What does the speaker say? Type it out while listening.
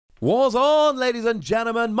What's on, ladies and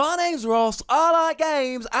gentlemen? My name's Ross, I like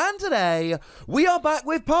games, and today we are back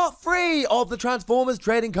with part 3 of the Transformers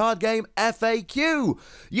trading card game FAQ.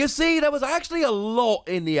 You see, there was actually a lot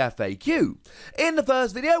in the FAQ. In the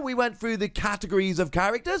first video, we went through the categories of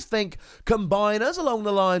characters, think combiners along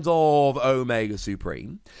the lines of Omega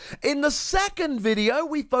Supreme. In the second video,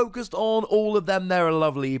 we focused on all of them their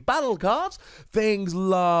lovely battle cards, things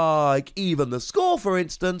like Even the Score, for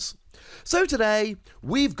instance. So today,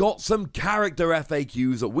 we've got some character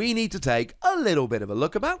FAQs that we need to take a little bit of a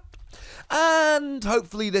look about. And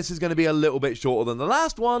hopefully this is going to be a little bit shorter than the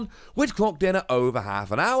last one, which clocked in at over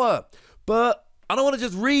half an hour. But I don't want to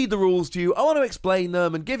just read the rules to you, I want to explain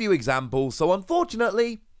them and give you examples. So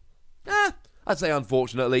unfortunately, I'd say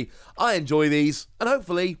unfortunately, I enjoy these, and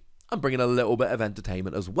hopefully I'm bringing a little bit of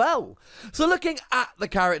entertainment as well. So looking at the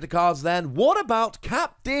character cards then, what about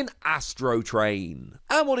Captain Astrotrain?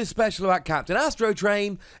 And what is special about Captain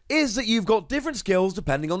Astrotrain is that you've got different skills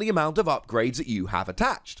depending on the amount of upgrades that you have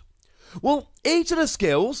attached. Well, each of the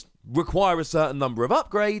skills require a certain number of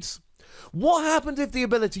upgrades. What happens if the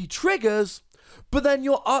ability triggers, but then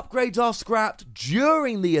your upgrades are scrapped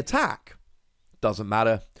during the attack? Doesn't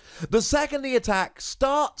matter. The second the attack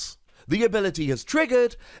starts, the ability has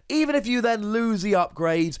triggered. Even if you then lose the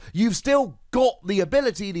upgrades, you've still got the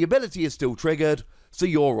ability is still triggered, so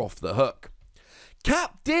you're off the hook.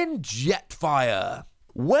 Captain Jetfire.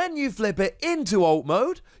 When you flip it into alt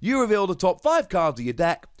mode, you reveal the top 5 cards of your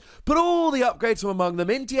deck, put all the upgrades from among them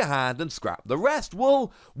into your hand and scrap the rest.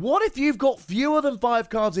 Well, what if you've got fewer than 5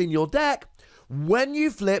 cards in your deck when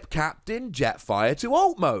you flip Captain Jetfire to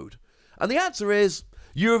alt mode? And the answer is,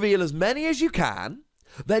 you reveal as many as you can,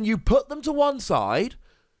 then you put them to one side,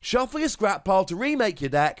 shuffle your scrap pile to remake your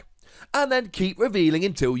deck, and then keep revealing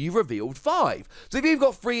until you've revealed 5. So if you've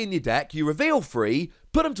got 3 in your deck, you reveal 3,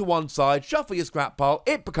 put them to one side, shuffle your scrap pile,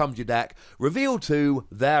 it becomes your deck, reveal 2,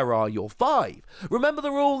 there are your 5. Remember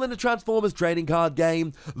the rule in the Transformers trading card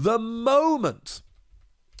game? The moment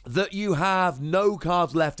that you have no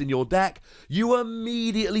cards left in your deck, you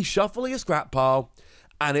immediately shuffle your scrap pile,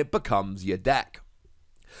 and it becomes your deck.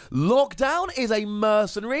 Lockdown is a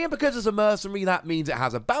mercenary, and because it's a mercenary, that means it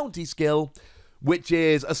has a bounty skill, which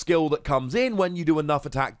is a skill that comes in when you do enough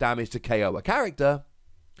attack damage to KO a character.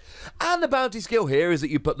 And the bounty skill here is that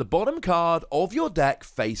you put the bottom card of your deck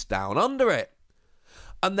face down under it.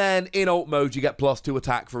 And then in alt mode, you get +2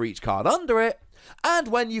 attack for each card under it. And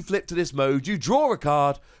when you flip to this mode, you draw a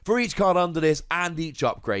card for each card under this and each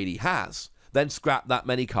upgrade he has. Then scrap that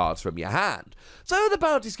many cards from your hand. So the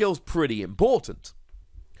bounty skill's pretty important.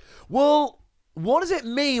 Well, what does it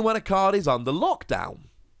mean when a card is under lockdown?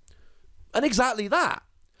 And exactly that.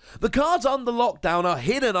 The cards under lockdown are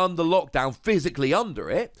hidden under lockdown, physically under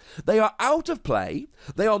it. They are out of play.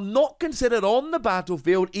 They are not considered on the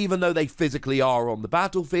battlefield, even though they physically are on the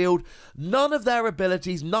battlefield. None of their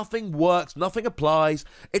abilities, nothing works, nothing applies.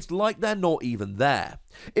 It's like they're not even there.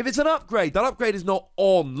 If it's an upgrade, that upgrade is not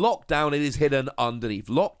on lockdown, it is hidden underneath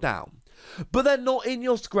lockdown. But they're not in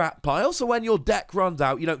your scrap pile, so when your deck runs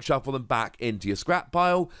out, you don't shuffle them back into your scrap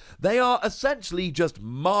pile. They are essentially just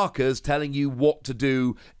markers telling you what to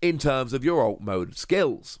do in terms of your alt mode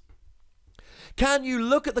skills. Can you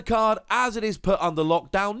look at the card as it is put under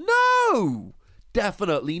lockdown? No!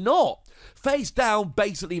 Definitely not. Face down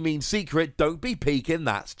basically means secret, don't be peeking,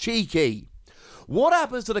 that's cheeky. What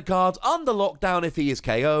happens to the cards under lockdown if he is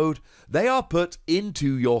KO'd? They are put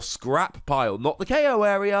into your scrap pile, not the KO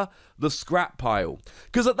area, the scrap pile.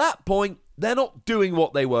 Because at that point, they're not doing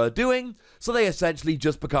what they were doing, so they essentially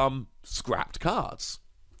just become scrapped cards.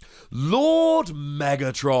 Lord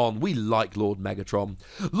Megatron. We like Lord Megatron.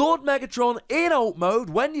 Lord Megatron in alt mode,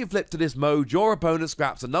 when you flip to this mode, your opponent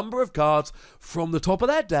scraps a number of cards from the top of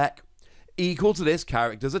their deck equal to this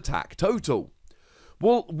character's attack total.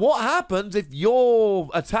 Well, what happens if your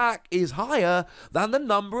attack is higher than the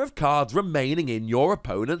number of cards remaining in your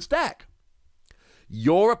opponent's deck?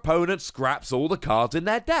 Your opponent scraps all the cards in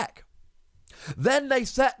their deck. Then they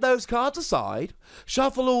set those cards aside,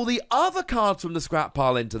 shuffle all the other cards from the scrap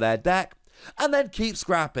pile into their deck, and then keep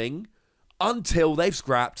scrapping until they've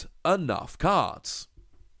scrapped enough cards.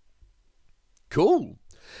 Cool.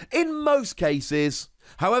 In most cases,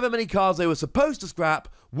 however many cards they were supposed to scrap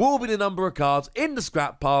will be the number of cards in the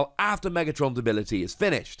scrap pile after Megatron's ability is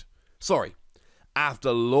finished. Sorry,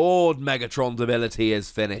 after Lord Megatron's ability is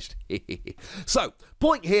finished. So,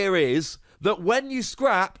 point here is that when you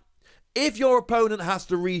scrap, If your opponent has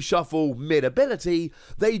to reshuffle mid-ability,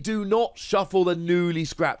 they do not shuffle the newly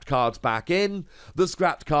scrapped cards back in. The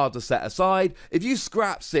scrapped cards are set aside. If you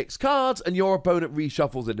scrap 6 cards and your opponent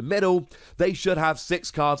reshuffles in the middle, they should have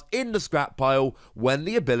 6 cards in the scrap pile when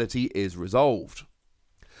the ability is resolved.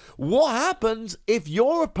 What happens if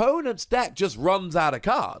your opponent's deck just runs out of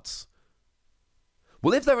cards?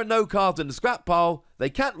 Well, if there are no cards in the scrap pile, they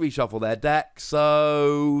can't reshuffle their deck,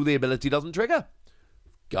 so the ability doesn't trigger.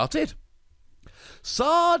 Gutted.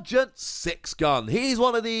 Sergeant Six Gun. He's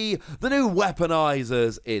one of the new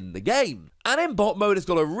weaponizers in the game. And in bot mode, it's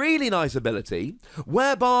got a really nice ability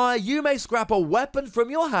whereby you may scrap a weapon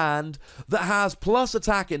from your hand that has plus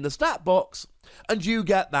attack in the stat box, and you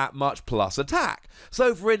get that much plus attack.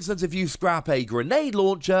 So, for instance, if you scrap a grenade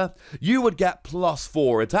launcher, you would get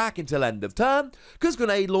 +4 attack until end of turn, because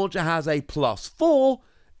grenade launcher has a +4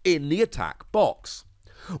 in the attack box.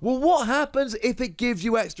 Well, what happens if it gives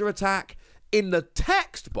you extra attack in the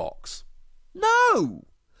text box? No!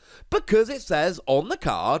 Because it says on the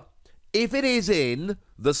card, if it is in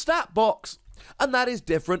the stat box, and that is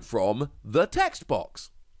different from the text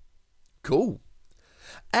box. Cool.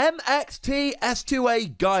 MXT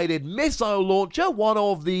S2A Guided Missile Launcher, one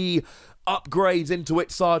of the upgrades into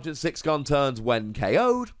which Sergeant Six Gun turns when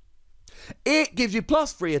KO'd. It gives you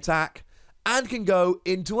 +3 attack and can go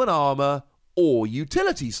into an armor or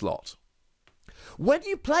utility slot. When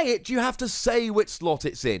you play it, you have to say which slot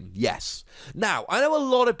it's in, yes. Now, I know a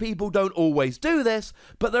lot of people don't always do this,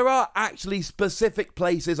 but there are actually specific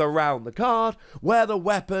places around the card where the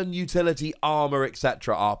weapon, utility, armor,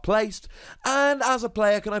 etc. are placed, and as a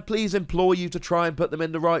player, can I please implore you to try and put them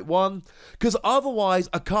in the right one? Because otherwise,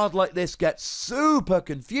 a card like this gets super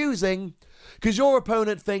confusing, because your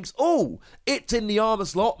opponent thinks, oh, it's in the armor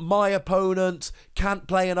slot, my opponent can't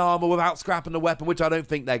play an armor without scrapping the weapon, which I don't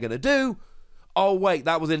think they're going to do. Oh, wait,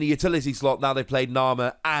 that was in the utility slot. Now they've played an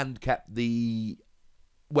armor and kept the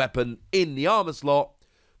weapon in the armor slot,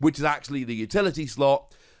 which is actually the utility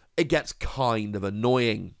slot. It gets kind of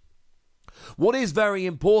annoying. What is very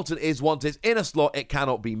important is once it's in a slot, it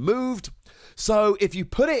cannot be moved. So if you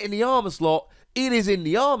put it in the armor slot, it is in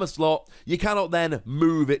the armor slot. You cannot then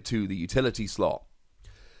move it to the utility slot.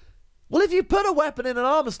 Well, if you put a weapon in an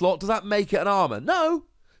armor slot, does that make it an armor? No,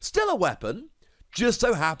 still a weapon. Just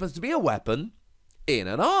so happens to be a weapon in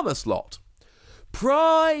an armor slot.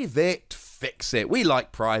 Private Fix-It. We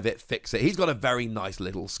like Private Fix-It. He's got a very nice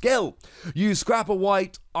little skill. You scrap a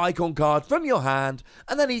white icon card from your hand,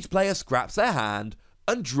 and then each player scraps their hand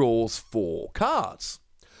and draws 4 cards.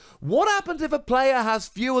 What happens if a player has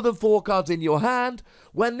fewer than 4 cards in your hand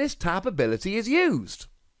when this tap ability is used?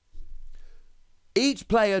 Each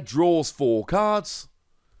player draws 4 cards,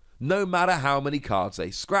 no matter how many cards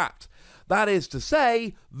they scrapped. That is to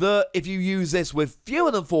say that if you use this with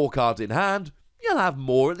fewer than 4 cards in hand, you'll have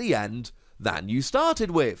more at the end than you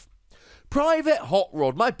started with. Private Hot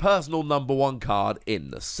Rod, my personal #1 card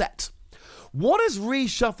in the set. What does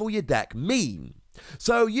reshuffle your deck mean?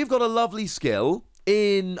 So you've got a lovely skill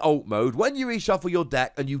in alt mode. When you reshuffle your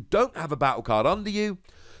deck and you don't have a battle card under you,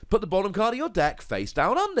 put the bottom card of your deck face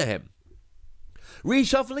down under him.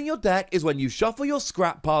 Reshuffling your deck is when you shuffle your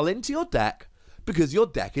scrap pile into your deck because your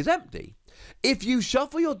deck is empty. If you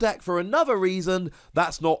shuffle your deck for another reason,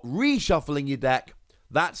 that's not reshuffling your deck,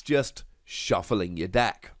 that's just shuffling your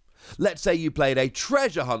deck. Let's say you played a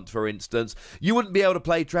treasure hunt, for instance. You wouldn't be able to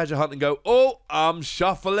play treasure hunt and go, oh, I'm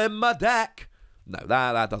shuffling my deck. No,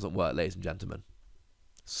 that doesn't work, ladies and gentlemen.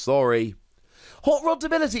 Sorry. Hot Rod's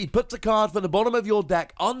ability puts a card from the bottom of your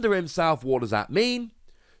deck under himself. What does that mean?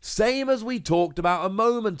 Same as we talked about a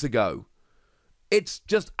moment ago. It's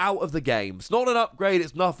just out of the game. It's not an upgrade,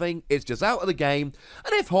 it's nothing. It's just out of the game.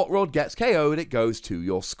 And if Hot Rod gets KO'd, it goes to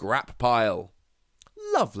your scrap pile.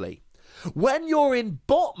 Lovely. When you're in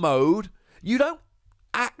bot mode, you don't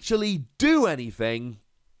actually do anything,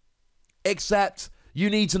 except you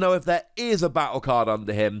need to know if there is a battle card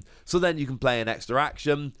under him, so then you can play an extra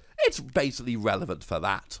action. It's basically relevant for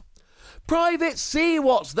that. Private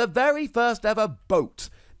Sea-Watch, the very first ever boat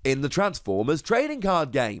in the Transformers trading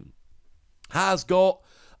card game, has got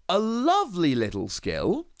a lovely little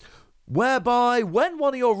skill whereby when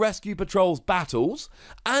one of your rescue patrols battles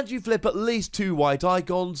and you flip at least 2 white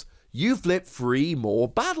icons, you flip 3 more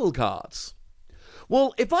battle cards.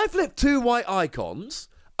 Well, if I flip 2 white icons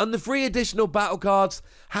and the 3 additional battle cards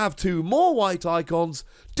have 2 more white icons,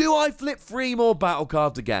 do I flip 3 more battle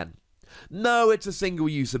cards again? No, it's a single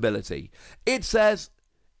use ability. It says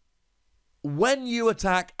when you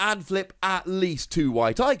attack and flip at least 2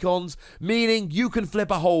 white icons, meaning you can flip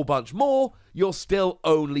a whole bunch more, you're still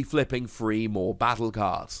only flipping 3 more battle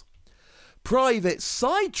cards. Private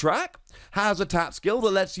Sidetrack has a tap skill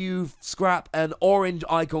that lets you scrap an orange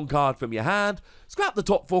icon card from your hand, scrap the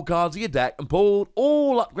top 4 cards of your deck, and pull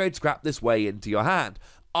all upgrade scrap this way into your hand,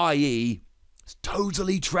 i.e. it's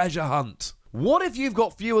totally treasure hunt. What if you've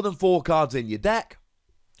got fewer than 4 cards in your deck?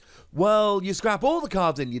 Well, you scrap all the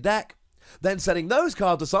cards in your deck, then setting those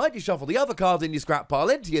cards aside, you shuffle the other cards in your scrap pile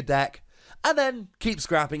into your deck, and then keep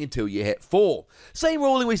scrapping until you hit 4. Same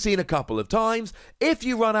ruling we've seen a couple of times. If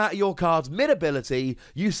you run out of your cards mid-ability,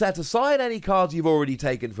 you set aside any cards you've already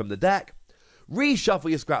taken from the deck, reshuffle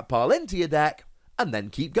your scrap pile into your deck, and then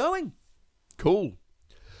keep going. Cool.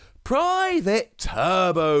 Private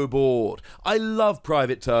Turbo Board. I love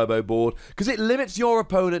Private Turbo Board because it limits your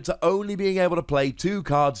opponent to only being able to play 2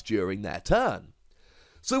 cards during their turn.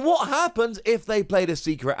 So what happens if they played a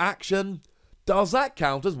secret action? Does that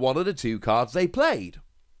count as one of the 2 cards they played?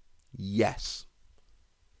 Yes.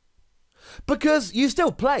 Because you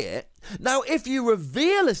still play it. Now, if you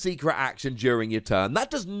reveal a secret action during your turn,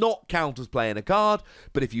 that does not count as playing a card,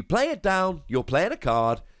 but if you play it down, you're playing a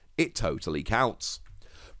card, it totally counts.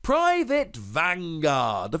 Private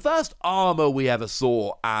Vanguard, the first armor we ever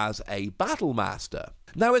saw as a Battle Master.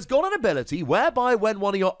 Now, it's got an ability whereby when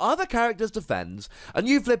one of your other characters defends and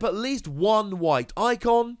you flip at least 1 white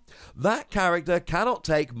icon, that character cannot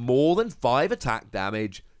take more than 5 attack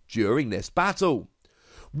damage during this battle.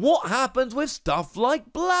 What happens with stuff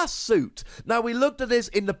like Blast Suit? Now, we looked at this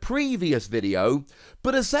in the previous video,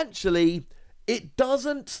 but essentially, it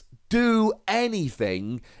doesn't do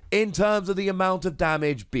anything in terms of the amount of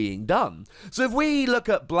damage being done. So if we look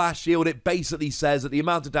at Blast Shield, it basically says that the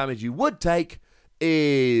amount of damage you would take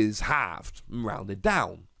is halved, rounded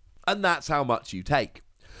down. And that's how much you take.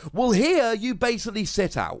 Well, here you basically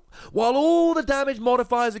sit out. While all the damage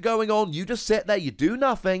modifiers are going on, you just sit there, you do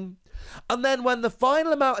nothing. And then when the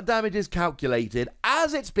final amount of damage is calculated,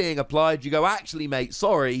 as it's being applied, you go, actually, mate,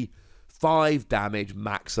 sorry, 5 damage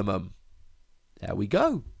maximum. There we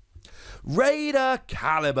go. Raider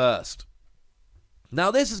Caliburst.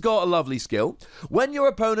 Now, this has got a lovely skill. When your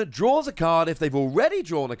opponent draws a card, if they've already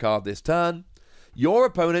drawn a card this turn, your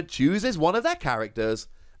opponent chooses one of their characters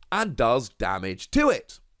and does damage to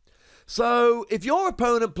it. So, if your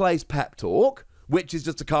opponent plays Pep Talk, which is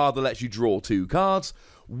just a card that lets you draw 2 cards,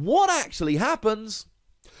 what actually happens?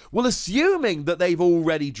 Well, assuming that they've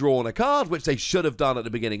already drawn a card, which they should have done at the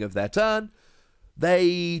beginning of their turn,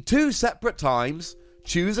 they 2 separate times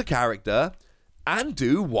choose a character and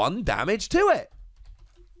do 1 damage to it.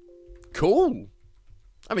 Cool.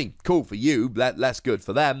 I mean, cool for you, less good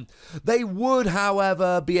for them. They would,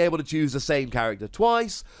 however, be able to choose the same character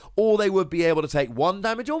twice, or they would be able to take 1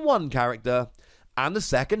 damage on 1 character and the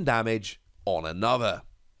 2nd damage on another.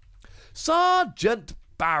 Sergeant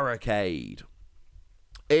Barricade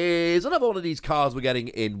is another one of these cards we're getting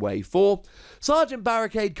in Wave 4. Sergeant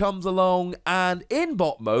Barricade comes along, and in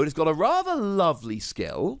bot mode, it's got a rather lovely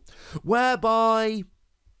skill, whereby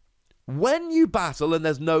when you battle and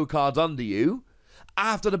there's no cards under you,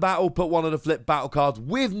 after the battle, put one of the flip battle cards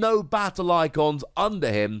with no battle icons under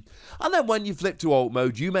him, and then when you flip to alt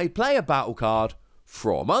mode, you may play a battle card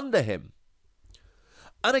from under him.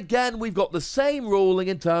 And again, we've got the same ruling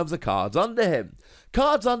in terms of cards under him.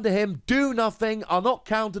 Cards under him do nothing, are not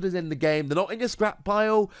counted as in the game, they're not in your scrap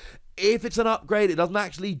pile. If it's an upgrade, it doesn't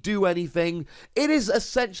actually do anything. It is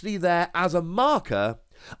essentially there as a marker,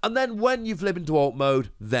 and then when you flip into alt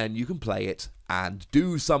mode, then you can play it and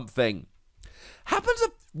do something. Happens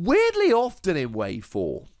weirdly often in Wave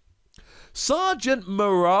 4. Sergeant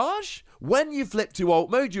Mirage, when you flip to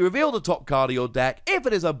alt mode, you reveal the top card of your deck. If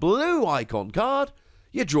it is a blue icon card,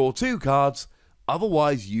 you draw 2 cards,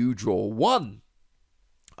 otherwise you draw 1.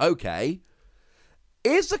 Okay.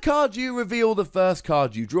 Is the card you reveal the first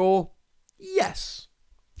card you draw? Yes.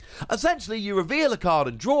 Essentially, you reveal a card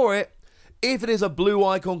and draw it. If it is a blue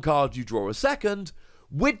icon card, you draw a second,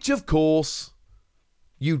 which of course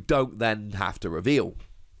you don't then have to reveal.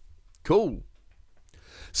 Cool.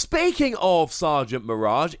 Speaking of Sergeant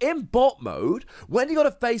Mirage, in bot mode, when you got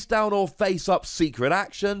a face down or face up secret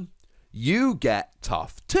action, you get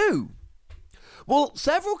tough 2. Well,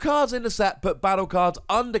 several cards in the set put battle cards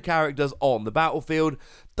under characters on the battlefield.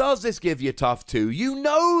 Does this give you tough 2? You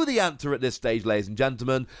know the answer at this stage, ladies and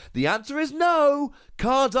gentlemen. The answer is no.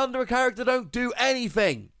 Cards under a character don't do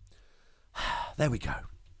anything. There we go.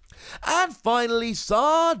 And finally,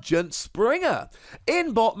 Sergeant Springer.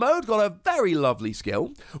 In bot mode, got a very lovely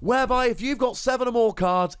skill, whereby if you've got 7 or more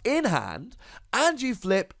cards in hand, and you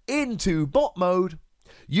flip into bot mode,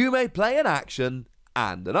 you may play an action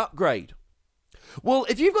and an upgrade. Well,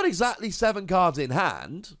 if you've got exactly 7 cards in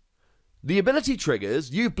hand, the ability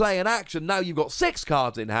triggers, you play an action, now you've got 6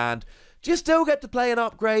 cards in hand, Do you still get to play an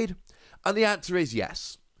upgrade? And the answer is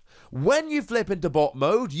yes. When you flip into bot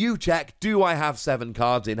mode, you check, do I have 7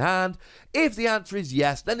 cards in hand? If the answer is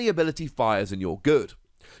yes, then the ability fires and you're good.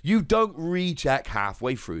 You don't recheck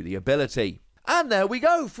halfway through the ability. And there we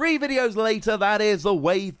go, 3 videos later, that is the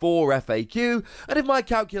Wave 4 FAQ, and if my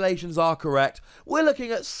calculations are correct, we're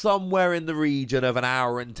looking at somewhere in the region of an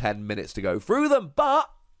hour and 10 minutes to go through them,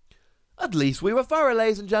 but at least we were thorough,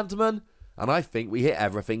 ladies and gentlemen. And I think we hit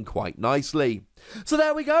everything quite nicely. So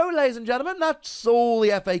there we go, ladies and gentlemen. That's all the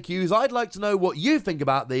FAQs. I'd like to know what you think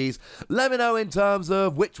about these. Let me know in terms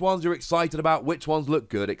of which ones you're excited about, which ones look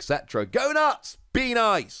good, etc. Go nuts! Be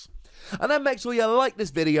nice! And then make sure you like this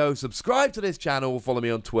video, subscribe to this channel, follow me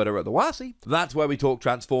on Twitter at the Wossy. That's where we talk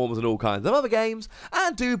Transformers and all kinds of other games.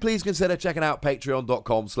 And do please consider checking out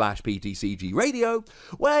patreon.com/PTCGradio,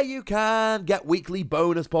 where you can get weekly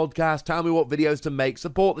bonus podcasts, tell me what videos to make,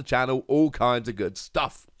 support the channel, all kinds of good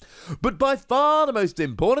stuff. But by far the most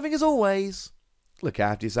important thing as always, look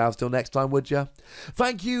after yourselves till next time, would you?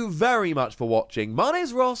 Thank you very much for watching. My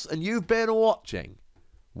name's Ross, and you've been watching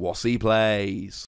Wossy Plays.